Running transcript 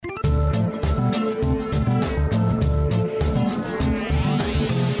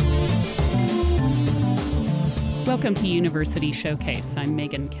Welcome to University Showcase. I'm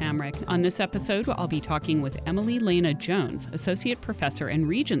Megan Kamrick. On this episode, I'll be talking with Emily Lena Jones, Associate Professor and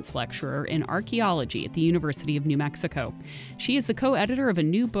Regents Lecturer in Archaeology at the University of New Mexico. She is the co-editor of a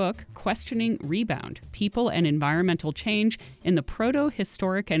new book, Questioning Rebound: People and Environmental Change in the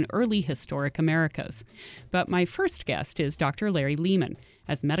Proto-Historic and Early Historic Americas. But my first guest is Dr. Larry Lehman.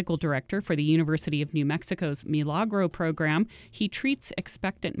 As medical director for the University of New Mexico's Milagro program, he treats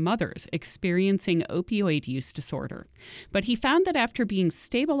expectant mothers experiencing opioid use disorder. But he found that after being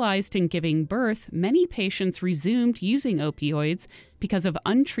stabilized and giving birth, many patients resumed using opioids because of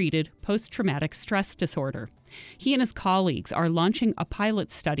untreated post-traumatic stress disorder. He and his colleagues are launching a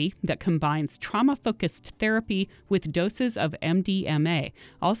pilot study that combines trauma-focused therapy with doses of MDMA,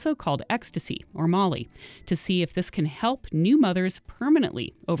 also called ecstasy or Molly, to see if this can help new mothers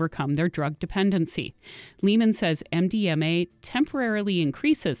permanently overcome their drug dependency. Lehman says MDMA temporarily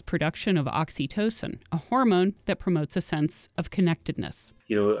increases production of oxytocin, a hormone that promotes a sense of connectedness.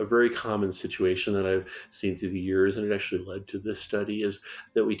 A very common situation that I've seen through the years, and it actually led to this study, is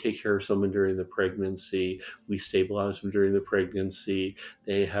that we take care of someone during the pregnancy, we stabilize them during the pregnancy,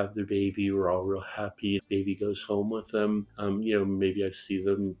 they have their baby, we're all real happy, baby goes home with them. Maybe I see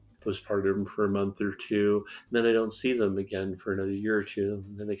them postpartum for a month or two, and then I don't see them again for another year or two,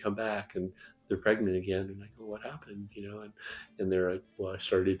 and then they come back and they're pregnant again, and I go, what happened? And they're like, well, I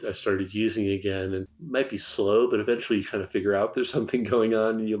started using again, and it might be slow, but eventually you kind of figure out there's something going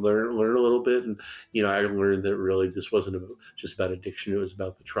on, and you learn a little bit. And I learned that really this wasn't just about addiction; it was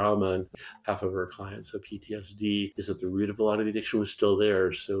about the trauma. And half of our clients have PTSD. Is that the root of a lot of the addiction was still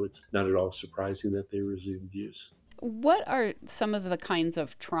there, so it's not at all surprising that they resumed use. What are some of the kinds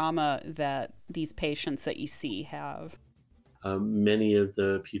of trauma that these patients that you see have? Many of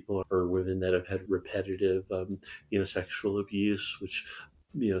the people are women that have had repetitive, sexual abuse, which,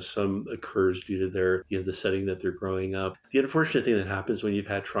 some occurs due to their, the setting that they're growing up. The unfortunate thing that happens when you've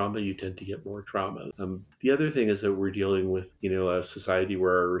had trauma, you tend to get more trauma. The other thing is that we're dealing with, a society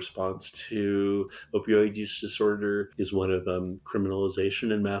where our response to opioid use disorder is one of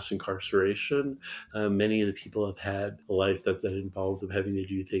criminalization and mass incarceration. Many of the people have had a life that involved them having to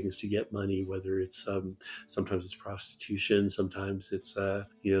do things to get money, whether it's sometimes it's prostitution, sometimes it's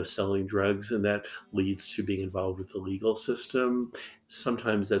selling drugs, and that leads to being involved with the legal system.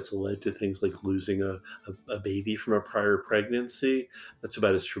 Sometimes that's led to things like losing a baby from a prior pregnancy. That's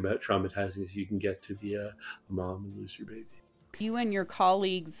about as traumatizing as you can get to be a mom and lose your baby. You and your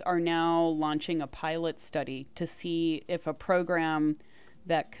colleagues are now launching a pilot study to see if a program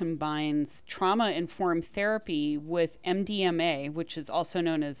that combines trauma-informed therapy with MDMA, which is also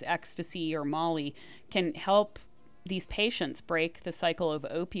known as ecstasy or Molly, can help these patients break the cycle of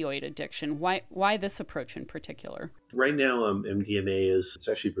opioid addiction. Why this approach in particular? Right now, MDMA it's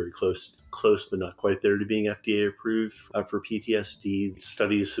actually very close, but not quite there to being FDA approved for PTSD.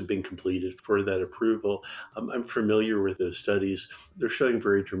 Studies have been completed for that approval. I'm familiar with those studies. They're showing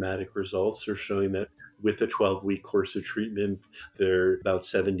very dramatic results. They're showing that with a 12-week course of treatment, about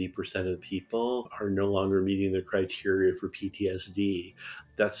 70% of the people are no longer meeting the criteria for PTSD.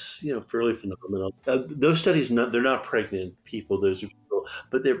 That's fairly phenomenal. Those studies, they're not pregnant people. Those are people,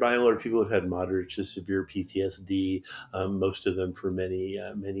 but they're by and large people who've had moderate to severe PTSD, most of them for many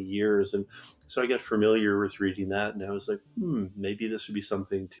years. And so I got familiar with reading that, and I was like, maybe this would be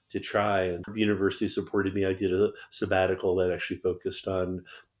something to try. And the university supported me. I did a sabbatical that actually focused on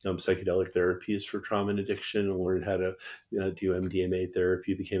psychedelic therapies for trauma and addiction, and learned how to do MDMA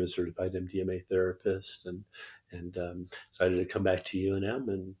therapy, became a certified MDMA therapist, and decided to come back to UNM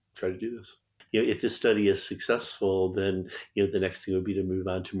and try to do this. If this study is successful, then the next thing would be to move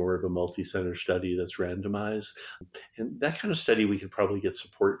on to more of a multi-center study that's randomized. And that kind of study, we could probably get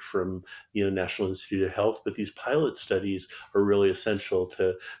support from National Institute of Health, but these pilot studies are really essential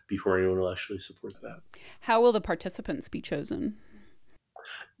before anyone will actually support that. How will the participants be chosen?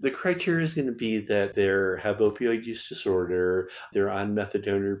 The criteria is going to be that they have opioid use disorder, they're on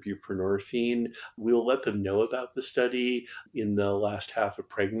methadone or buprenorphine. We'll let them know about the study in the last half of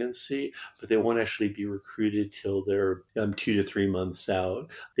pregnancy, but they won't actually be recruited till they're 2 to 3 months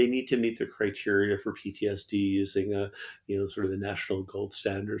out. They need to meet the criteria for PTSD using sort of the national gold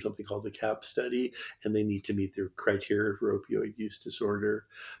standard, something called the CAP study, and they need to meet their criteria for opioid use disorder.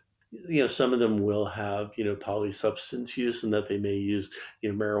 Some of them will have, polysubstance use, and that they may use,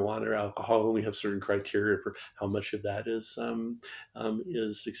 marijuana or alcohol. And we have certain criteria for how much of that is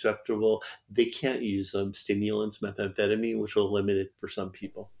acceptable. They can't use stimulants, methamphetamine, which will limit it for some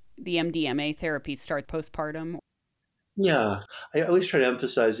people. The MDMA therapy start postpartum? Yeah, I always try to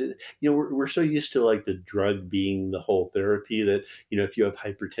emphasize it. We're so used to like the drug being the whole therapy that, if you have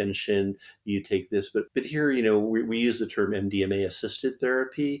hypertension, you take this. But here, we use the term MDMA-assisted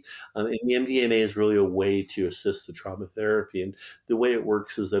therapy. And the MDMA is really a way to assist the trauma therapy. And the way it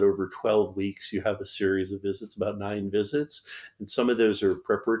works is that over 12 weeks, you have a series of visits, about 9 visits. And some of those are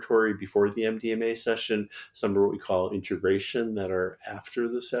preparatory before the MDMA session. Some are what we call integration that are after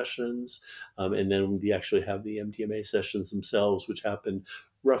the sessions. And then we actually have the MDMA sessions themselves, which happen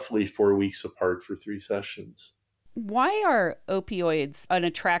roughly 4 weeks apart for 3 sessions. Why are opioids an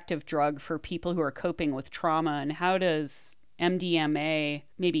attractive drug for people who are coping with trauma, and how does MDMA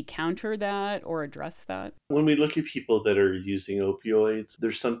maybe counter that or address that? When we look at people that are using opioids,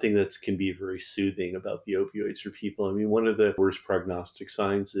 there's something that can be very soothing about the opioids for people. I mean, one of the worst prognostic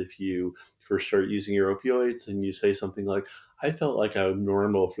signs if you first start using your opioids and you say something like, I felt like I'm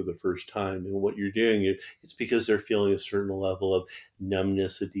normal for the first time. And what you're doing, it's because they're feeling a certain level of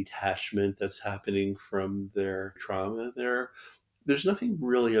numbness, a detachment that's happening from their trauma there. There's nothing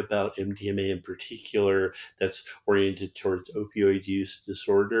really about MDMA in particular that's oriented towards opioid use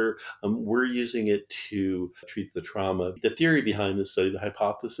disorder. We're using it to treat the trauma. The theory behind this study, the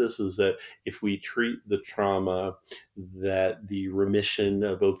hypothesis, is that if we treat the trauma, that the remission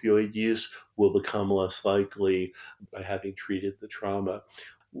of opioid use will become less likely by having treated the trauma.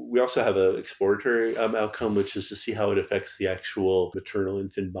 We also have an exploratory outcome, which is to see how it affects the actual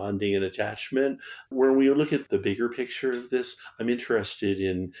maternal-infant bonding and attachment. When we look at the bigger picture of this, I'm interested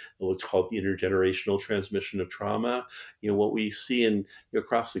in what's called the intergenerational transmission of trauma. What we see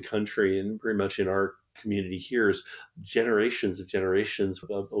across the country and very much in our community here is generations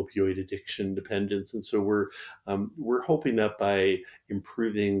of opioid addiction dependence, and so we're hoping that by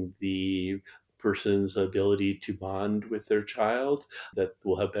improving the person's ability to bond with their child, that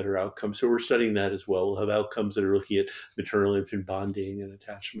will have better outcomes. So we're studying that as well. We'll have outcomes that are looking at maternal infant bonding and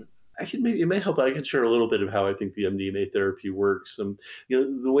attachment. It may help. I can share a little bit of how I think the MDMA therapy works.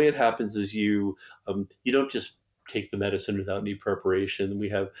 The way it happens is you don't just take the medicine without any preparation. We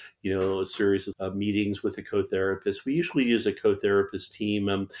have, a series of meetings with a co-therapist. We usually use a co-therapist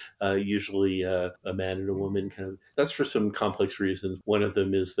team, usually a man and a woman. That's for some complex reasons. One of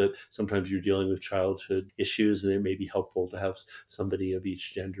them is that sometimes you're dealing with childhood issues, and it may be helpful to have somebody of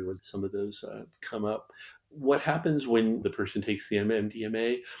each gender when some of those come up. What happens when the person takes the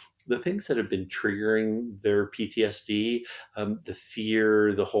MDMA? The things that have been triggering their PTSD, the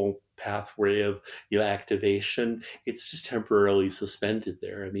fear, the whole pathway of activation, it's just temporarily suspended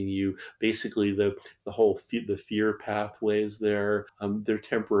there. I mean, you basically the whole the fear pathways there, they're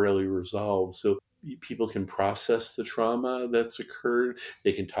temporarily resolved. So people can process the trauma that's occurred.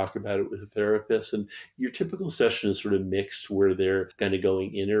 They can talk about it with a therapist, and your typical session is sort of mixed, where they're kind of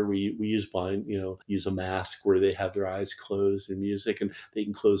going inner. We use use a mask where they have their eyes closed in music, and they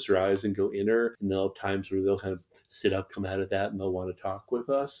can close their eyes and go inner. And they'll have times where they'll kind of sit up, come out of that, and they'll want to talk with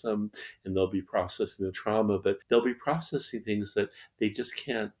us. And they'll be processing the trauma, but they'll be processing things that they just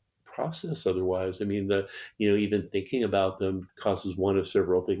can't process otherwise. I mean, even thinking about them causes one of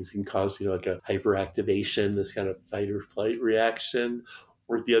several things. It can cause like a hyperactivation, this kind of fight or flight reaction.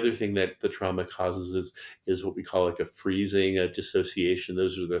 Or the other thing that the trauma causes is what we call like a freezing, a dissociation.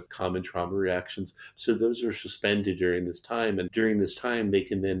 Those are the common trauma reactions. So those are suspended during this time, and during this time they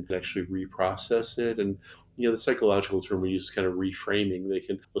can then actually reprocess it. And the psychological term we use is kind of reframing. They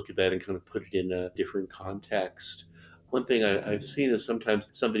can look at that and kind of put it in a different context. One thing I've seen is sometimes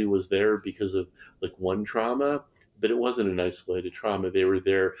somebody was there because of like one trauma, but it wasn't an isolated trauma. They were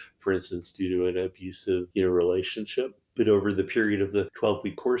there, for instance, due to an abusive, relationship. But over the period of the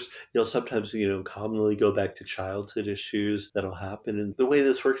 12-week course, you'll sometimes, commonly go back to childhood issues that'll happen. And the way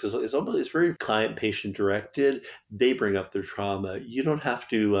this works is it's very client-patient directed. They bring up their trauma. You don't have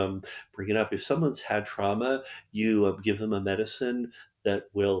to bring it up. If someone's had trauma, you give them a medicine that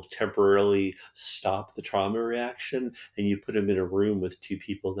will temporarily stop the trauma reaction, and you put them in a room with 2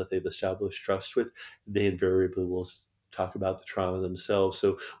 people that they've established trust with. They invariably will talk about the trauma themselves.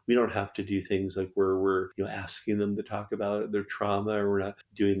 So we don't have to do things like where we're asking them to talk about their trauma, or we're not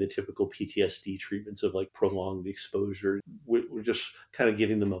doing the typical PTSD treatments of like prolonged exposure. We're just kind of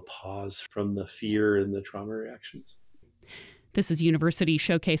giving them a pause from the fear and the trauma reactions. This is University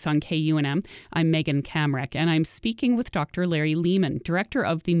Showcase on KUNM. I'm Megan Kamrek, and I'm speaking with Dr. Larry Lehman, director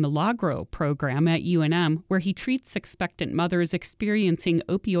of the Milagro program at UNM, where he treats expectant mothers experiencing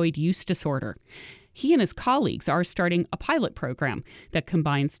opioid use disorder. He and his colleagues are starting a pilot program that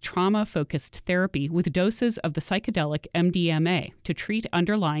combines trauma-focused therapy with doses of the psychedelic MDMA to treat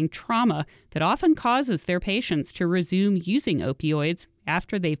underlying trauma that often causes their patients to resume using opioids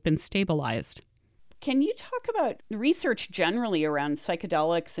after they've been stabilized. Can you talk about research generally around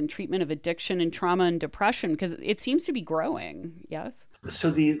psychedelics and treatment of addiction and trauma and depression? Because it seems to be growing. Yes.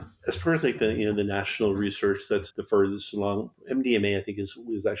 So as far as like the national research that's the furthest along, MDMA I think is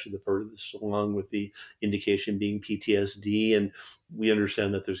actually the furthest along with the indication being PTSD, and we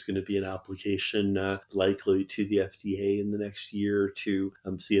understand that there's going to be an application likely to the FDA in the next year to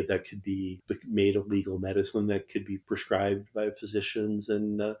see if that could be made a legal medicine that could be prescribed by physicians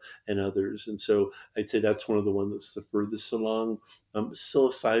and others. And so I'd say that's one of the ones that's the furthest along.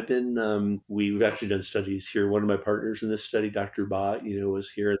 Psilocybin, we've actually done studies here. One of my partners in this study, Dr. Bott, was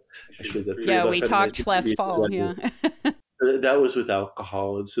here. Actually, the three Yeah, of us we had a nice talked last fall. study. Yeah. That was with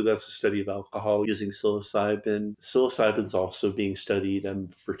alcohol, and so that's a study of alcohol using psilocybin. Psilocybin's also being studied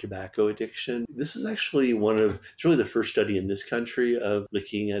for tobacco addiction. This is actually it's really the first study in this country of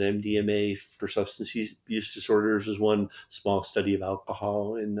looking at MDMA for substance use disorders. There's one small study of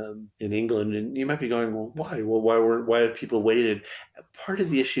alcohol in England, and you might be going, well, why? Well, why have people waited? Part of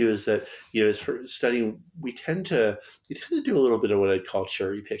the issue is that as for studying, we tend to do a little bit of what I'd call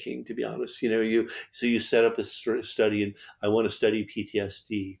cherry picking. To be honest, you set up a study and I want to study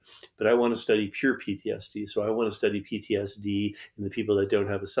PTSD, but I want to study pure PTSD. So I want to study PTSD in the people that don't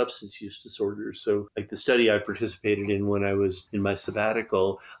have a substance use disorder. So like the study I participated in when I was in my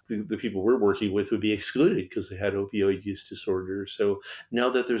sabbatical, the people we're working with would be excluded because they had opioid use disorder. So now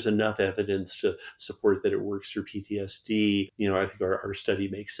that there's enough evidence to support that it works for PTSD, I think our study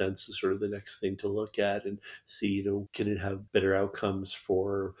makes sense as sort of the next thing to look at and see, can it have better outcomes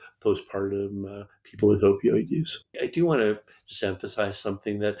for postpartum people with opioid use. I do want to just emphasize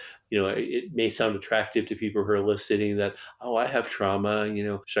something that, it may sound attractive to people who are listening that, oh, I have trauma,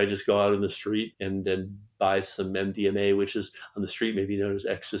 should I just go out in the street and buy some MDMA, which is on the street maybe known as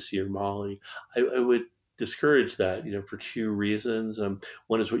ecstasy or Molly. I would discourage that, for two reasons.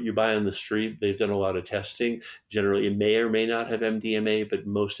 One is what you buy on the street. They've done a lot of testing. Generally, it may or may not have MDMA, but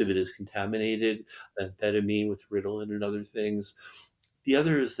most of it is contaminated, amphetamine with Ritalin and other things. The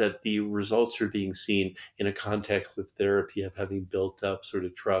other is that the results are being seen in a context of therapy, of having built up sort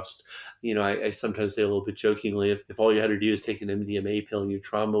of trust. I sometimes say a little bit jokingly, if all you had to do is take an MDMA pill and your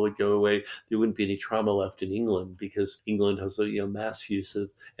trauma would go away, there wouldn't be any trauma left in England because England has a mass use of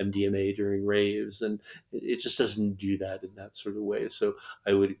MDMA during raves, and it just doesn't do that in that sort of way. So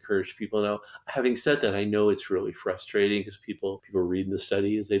I would encourage people. Now, having said that, I know it's really frustrating because people read the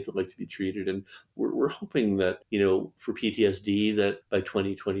studies, they would like to be treated, and we're hoping that for PTSD that by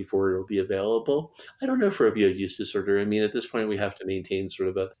 2024 it'll be available. I don't know for opioid use disorder. I mean, at this point we have to maintain sort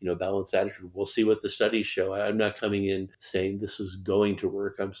of a balanced attitude. We'll see what the studies show. I'm not coming in saying this is going to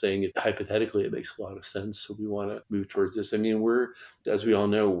work. I'm saying hypothetically it makes a lot of sense. So we want to move towards this. I mean, as we all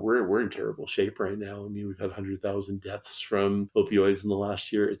know, we're in terrible shape right now. I mean, we've had 100,000 deaths from opioids in the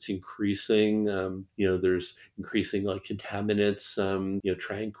last year. It's increasing. There's increasing like contaminants.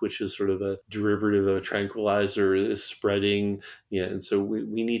 Tranq, which is sort of a derivative of a tranquilizer, is spreading. Yeah, and so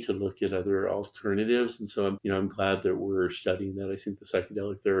we need to look at other alternatives. And so I'm glad that we're studying that. I think the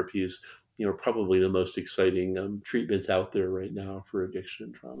psychedelic therapies, probably the most exciting treatments out there right now for addiction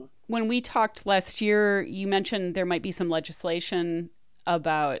and trauma. When we talked last year, you mentioned there might be some legislation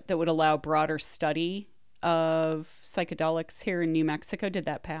that would allow broader study of psychedelics here in New Mexico. Did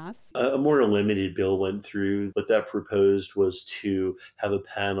that pass? A more limited bill went through. What that proposed was to have a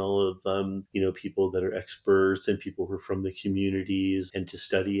panel of, people that are experts and people who are from the communities, and to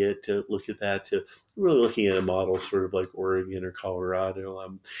study it, to look at that, to really looking at a model sort of like Oregon or Colorado.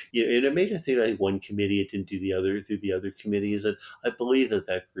 And it made, I think, like one committee, it didn't do the other through the other committees. And I believe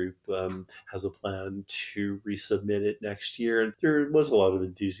that group has a plan to resubmit it next year. And there was a lot of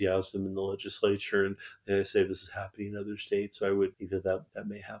enthusiasm in the legislature. And I say this is happening in other states, so I would think that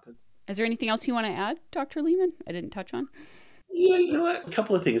may happen. Is there anything else you want to add, Dr. Lehman? I didn't touch on. Yeah, you know what? A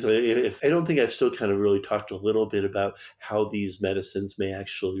couple of things. I don't think I've still kind of really talked a little bit about how these medicines may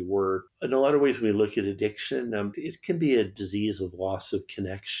actually work. In a lot of ways, when we look at addiction, it can be a disease of loss of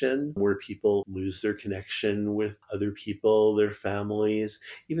connection, where people lose their connection with other people, their families,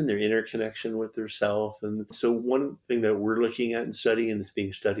 even their interconnection with their self. And so one thing that we're looking at and studying, and it's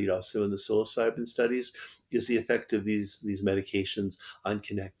being studied also in the psilocybin studies, is the effect of these medications on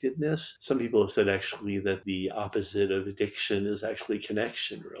connectedness. Some people have said actually that the opposite of addiction is actually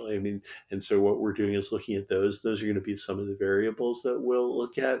connection, really. I mean, and so what we're doing is looking at those. Those are going to be some of the variables that we'll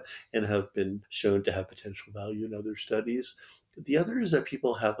look at and have been shown to have potential value in other studies. The other is that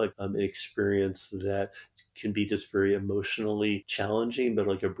people have like an experience that can be just very emotionally challenging, but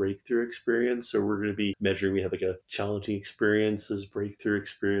like a breakthrough experience. So we're going to be measuring, we have like a challenging experiences, breakthrough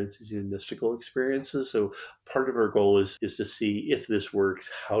experiences, and mystical experiences. So part of our goal is to see if this works,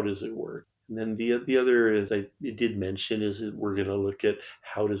 how does it work? And then the other, as I did mention, is that we're going to look at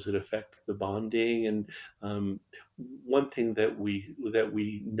how does it affect the bonding. And one thing that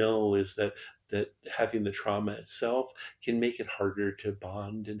we know is that having the trauma itself can make it harder to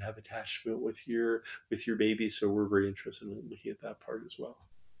bond and have attachment with your baby. So we're very interested in looking at that part as well.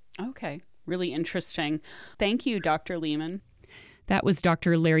 Okay, really interesting. Thank you, Dr. Lehman. That was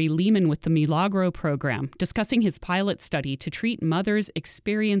Dr. Larry Lehman with the Milagro program, discussing his pilot study to treat mothers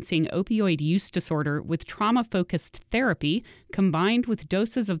experiencing opioid use disorder with trauma-focused therapy combined with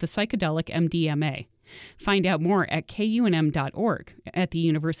doses of the psychedelic MDMA. Find out more at kunm.org at the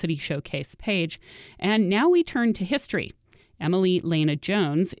University Showcase page. And now we turn to history. Emily Lena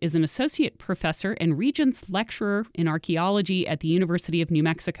Jones is an associate professor and Regents lecturer in archaeology at the University of New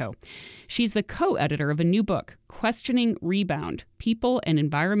Mexico. She's the co-editor of a new book, Questioning Rebound: People and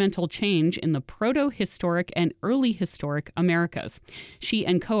Environmental Change in the Proto-Historic and Early Historic Americas. She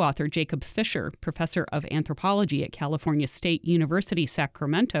and co-author Jacob Fisher, professor of anthropology at California State University,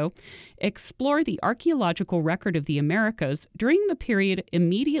 Sacramento, explore the archaeological record of the Americas during the period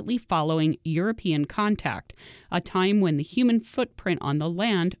immediately following European contact, a time when the human footprint on the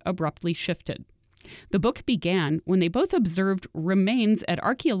land abruptly shifted. The book began when they both observed remains at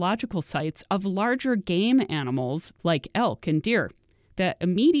archaeological sites of larger game animals like elk and deer that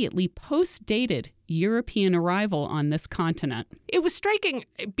immediately post-dated European arrival on this continent. It was striking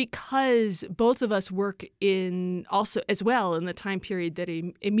because both of us work in also as well in the time period that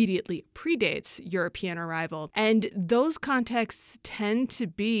immediately predates European arrival. And those contexts tend to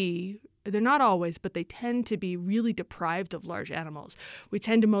be, they're not always, but they tend to be really deprived of large animals. We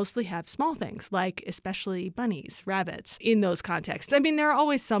tend to mostly have small things, like especially bunnies, rabbits, in those contexts. I mean, there are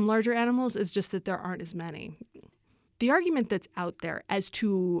always some larger animals, it's just that there aren't as many. The argument that's out there as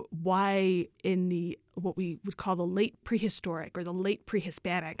to why in the what we would call the late prehistoric or the late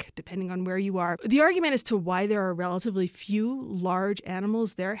pre-Hispanic, depending on where you are. The argument as to why there are relatively few large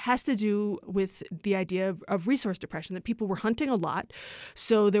animals there has to do with the idea of resource depression, that people were hunting a lot,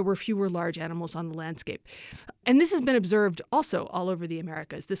 so there were fewer large animals on the landscape. And this has been observed also all over the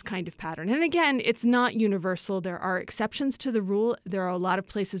Americas, this kind of pattern. And again, it's not universal. There are exceptions to the rule. There are a lot of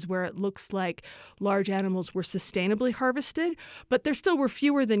places where it looks like large animals were sustainably harvested, but there still were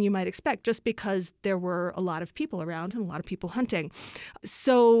fewer than you might expect just because there were a lot of people around and a lot of people hunting.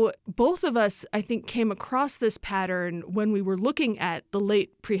 So both of us, I think, came across this pattern when we were looking at the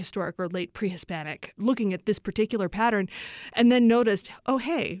late prehistoric or late pre-Hispanic, looking at this particular pattern, and then noticed, oh,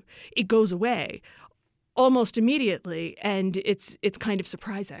 hey, it goes away almost immediately, and it's kind of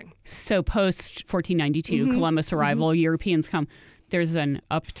surprising. So post 1492, Columbus arrival, Europeans come. There's an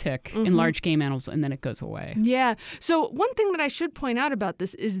uptick in large game animals, and then it goes away. Yeah. So one thing that I should point out about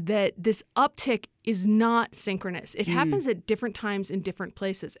this is that this uptick is not synchronous. It happens at different times in different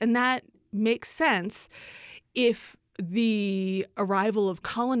places. And that makes sense if the arrival of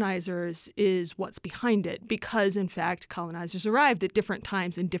colonizers is what's behind it, because, in fact, colonizers arrived at different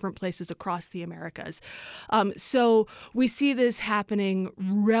times in different places across the Americas. So we see this happening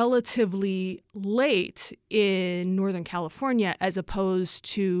relatively late in Northern California as opposed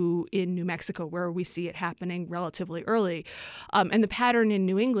to in New Mexico, where we see it happening relatively early. And the pattern in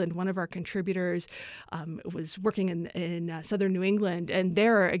New England, one of our contributors was working in southern New England, and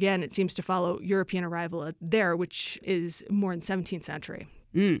there, again, it seems to follow European arrival there, which is more in the 17th century.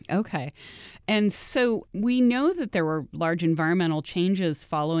 Okay. And so we know that there were large environmental changes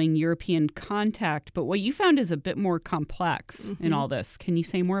following European contact, but what you found is a bit more complex in all this. Can you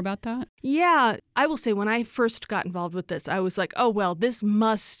say more about that? Yeah, I will say when I first got involved with this, I was like, oh, well, this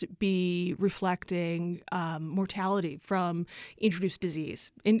must be reflecting mortality from introduced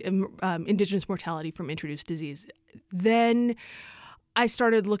disease, indigenous mortality from introduced disease. Then I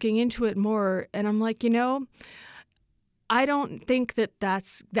started looking into it more, and I'm like, I don't think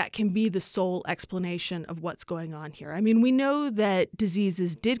that can be the sole explanation of what's going on here. I mean, we know that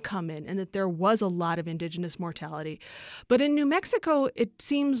diseases did come in and that there was a lot of indigenous mortality. But in New Mexico, it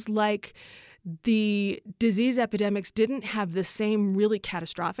seems like the disease epidemics didn't have the same really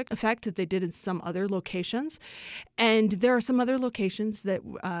catastrophic effect that they did in some other locations. And there are some other locations that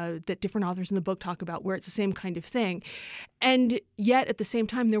different authors in the book talk about where it's the same kind of thing. And yet, at the same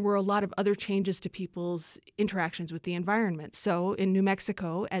time, there were a lot of other changes to people's interactions with the environment. So in New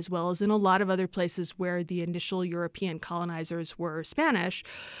Mexico, as well as in a lot of other places where the initial European colonizers were Spanish,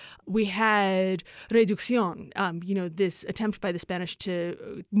 we had reducción, this attempt by the Spanish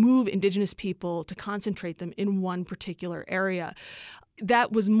to move indigenous people, to concentrate them in one particular area.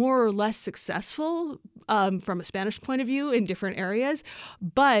 That was more or less successful from a Spanish point of view in different areas,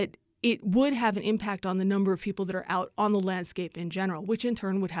 but it would have an impact on the number of people that are out on the landscape in general, which in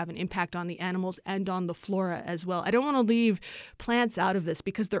turn would have an impact on the animals and on the flora as well. I don't want to leave plants out of this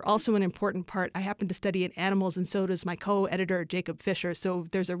because they're also an important part. I happen to study in animals, and so does my co-editor, Jacob Fisher. So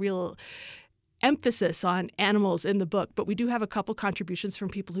there's a real emphasis on animals in the book, but we do have a couple contributions from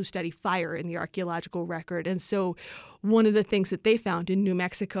people who study fire in the archaeological record. And so one of the things that they found in New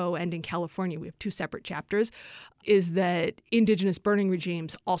Mexico and in California, we have two separate chapters, is that indigenous burning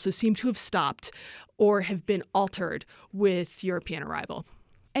regimes also seem to have stopped or have been altered with European arrival.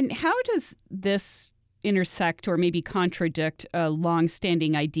 And how does this intersect or maybe contradict a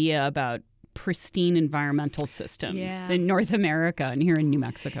longstanding idea about pristine environmental systems in North America and here in New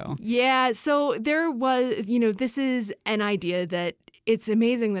Mexico? Yeah, so there was, this is an idea that it's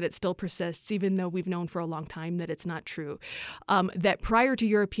amazing that it still persists, even though we've known for a long time that it's not true. That prior to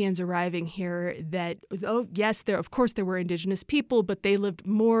Europeans arriving here, there were indigenous people, but they lived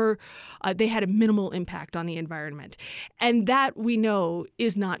more, they had a minimal impact on the environment. And that we know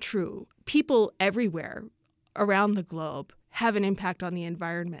is not true. People everywhere around the globe have an impact on the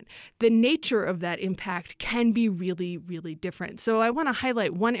environment. The nature of that impact can be really, really different. So I want to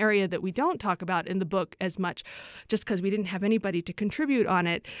highlight one area that we don't talk about in the book as much, just because we didn't have anybody to contribute on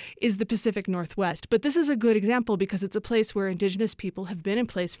it, is the Pacific Northwest. But this is a good example because it's a place where indigenous people have been in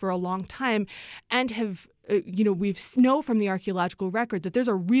place for a long time and have, we know from the archaeological record that there's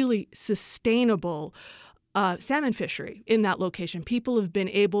a really sustainable salmon fishery in that location. People have been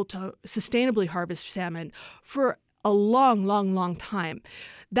able to sustainably harvest salmon for a long, long, long time.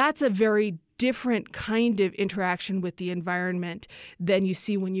 That's a very different kind of interaction with the environment than you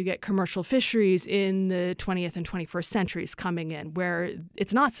see when you get commercial fisheries in the 20th and 21st centuries coming in, where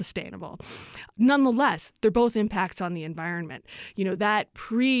it's not sustainable. Nonetheless, they're both impacts on the environment. That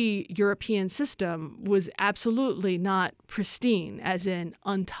pre-European system was absolutely not pristine, as in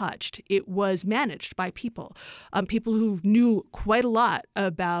untouched. It was managed by people who knew quite a lot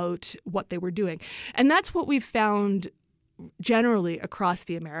about what they were doing. And that's what we've found generally across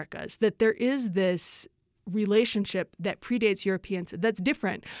the Americas, that there is this relationship that predates Europeans that's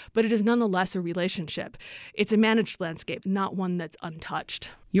different, but it is nonetheless a relationship. It's a managed landscape, not one that's untouched.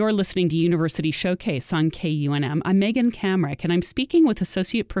 You're listening to University Showcase on KUNM. I'm Megan Kamrick, and I'm speaking with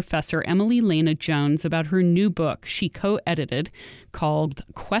Associate Professor Emily Lena Jones about her new book she co-edited called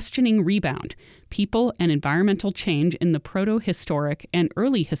Questioning Rebound: People and Environmental Change in the Proto-Historic and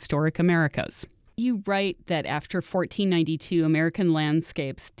Early Historic Americas. You write that after 1492, American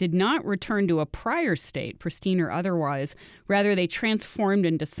landscapes did not return to a prior state, pristine or otherwise. Rather, they transformed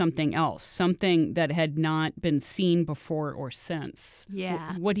into something else, something that had not been seen before or since.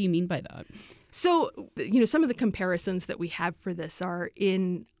 Yeah. What do you mean by that? So, some of the comparisons that we have for this are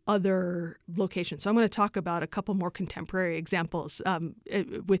in other locations. So I'm going to talk about a couple more contemporary examples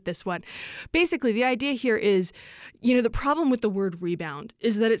with this one. Basically, the idea here is, the problem with the word rebound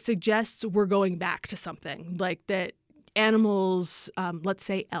is that it suggests we're going back to something, like that animals, let's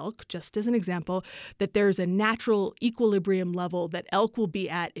say elk, just as an example, that there's a natural equilibrium level that elk will be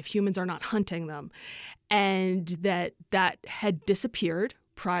at if humans are not hunting them, and that had disappeared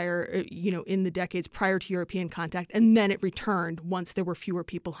prior, in the decades prior to European contact, and then it returned once there were fewer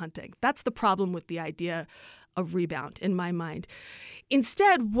people hunting. That's the problem with the idea of rebound in my mind.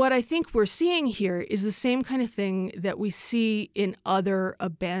 Instead, what I think we're seeing here is the same kind of thing that we see in other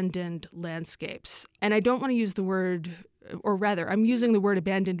abandoned landscapes. And I don't want to use the word, or rather, I'm using the word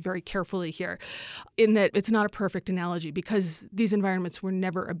abandoned very carefully here, in that it's not a perfect analogy because these environments were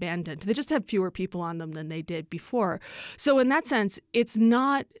never abandoned. They just had fewer people on them than they did before. So in that sense, it's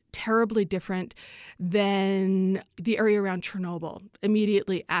not terribly different than the area around Chernobyl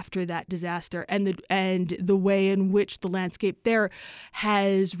immediately after that disaster, and the way in which the landscape there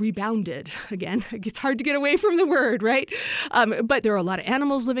has rebounded. Again, it's hard to get away from the word, right? But there are a lot of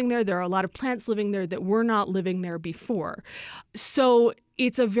animals living there. There are a lot of plants living there that were not living there before. So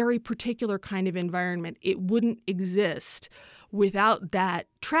it's a very particular kind of environment. It wouldn't exist without that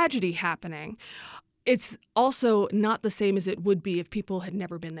tragedy happening. It's also not the same as it would be if people had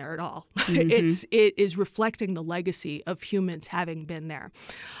never been there at all. Mm-hmm. It is reflecting the legacy of humans having been there.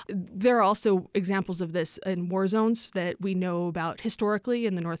 There are also examples of this in war zones that we know about historically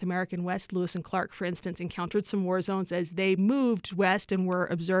in the North American West. Lewis and Clark, for instance, encountered some war zones as they moved west and were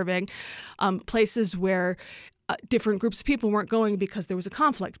observing places where different groups of people weren't going because there was a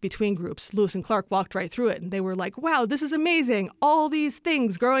conflict between groups. Lewis and Clark walked right through it, and they were like, wow, this is amazing. All these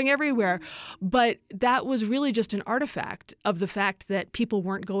things growing everywhere. But that was really just an artifact of the fact that people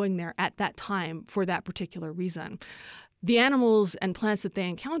weren't going there at that time for that particular reason. the animals and plants that they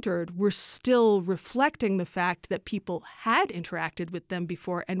encountered were still reflecting the fact that people had interacted with them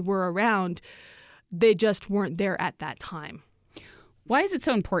before and were around. They just weren't there at that time. Why is it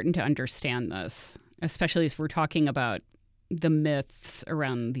so important to understand this, especially as we're talking about the myths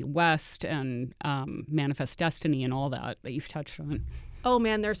around the West and manifest destiny and all that you've touched on? Oh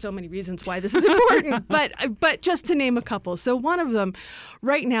man, there are so many reasons why this is important, but just to name a couple. So one of them,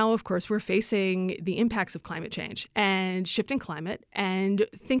 right now, of course, we're facing the impacts of climate change and shifting climate and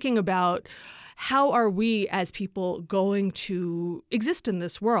thinking about how are we as people going to exist in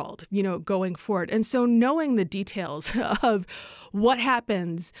this world, going forward. And so knowing the details of what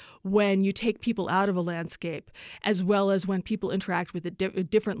happens when you take people out of a landscape, as well as when people interact with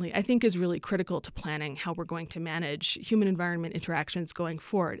it differently, I think is really critical to planning how we're going to manage human-environment interactions going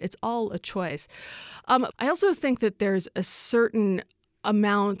forward. It's all a choice. I also think that there's a certain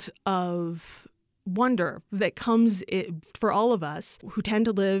amount of wonder that comes for all of us who tend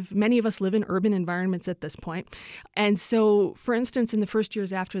to many of us live in urban environments at this point. And so, for instance, in the first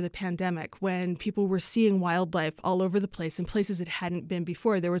years after the pandemic, when people were seeing wildlife all over the place in places it hadn't been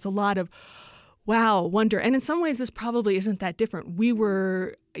before, there was a lot of wow, wonder. And in some ways, this probably isn't that different. We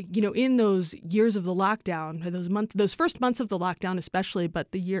were, in those years of the lockdown, or those first months of the lockdown especially,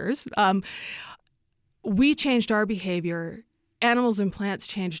 but the years, we changed our behavior. Animals and plants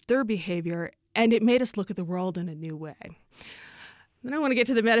changed their behavior. And it made us look at the world in a new way. Then I want to get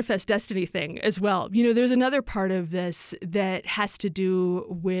to the manifest destiny thing as well. There's another part of this that has to do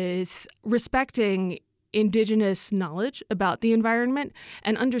with respecting indigenous knowledge about the environment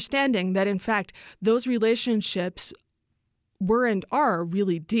and understanding that, in fact, those relationships were and are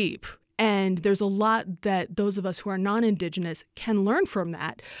really deep. And there's a lot that those of us who are non-indigenous can learn from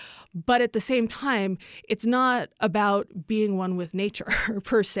that. But at the same time, it's not about being one with nature,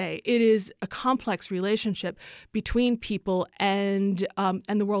 per se. It is a complex relationship between people and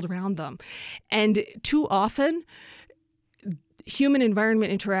the world around them. And too often,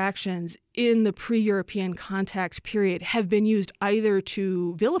 human-environment interactions in the pre-European contact period have been used either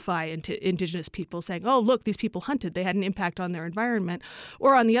to vilify indigenous people, saying, oh, look, these people hunted, they had an impact on their environment,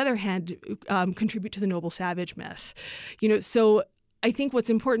 or on the other hand, contribute to the noble savage myth. So I think what's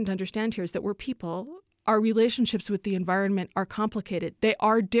important to understand here is that we're people. Our relationships with the environment are complicated. They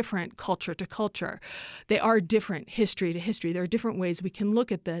are different culture to culture. They are different history to history. There are different ways we can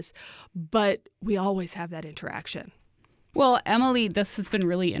look at this, but we always have that interaction. Well, Emily, this has been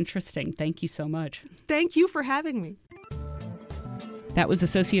really interesting. Thank you so much. Thank you for having me. That was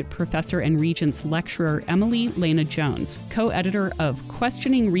Associate Professor and Regents Lecturer Emily Lena Jones, co-editor of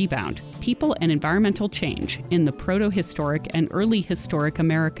Questioning Rebound, People and Environmental Change in the Proto-Historic and Early Historic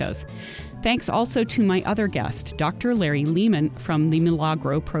Americas. Thanks also to my other guest, Dr. Larry Lehman from the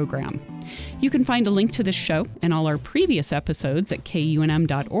Milagro program. You can find a link to this show and all our previous episodes at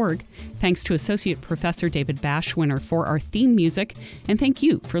kunm.org. Thanks to Associate Professor David Bashwiner for our theme music, and thank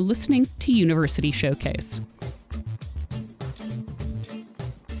you for listening to University Showcase.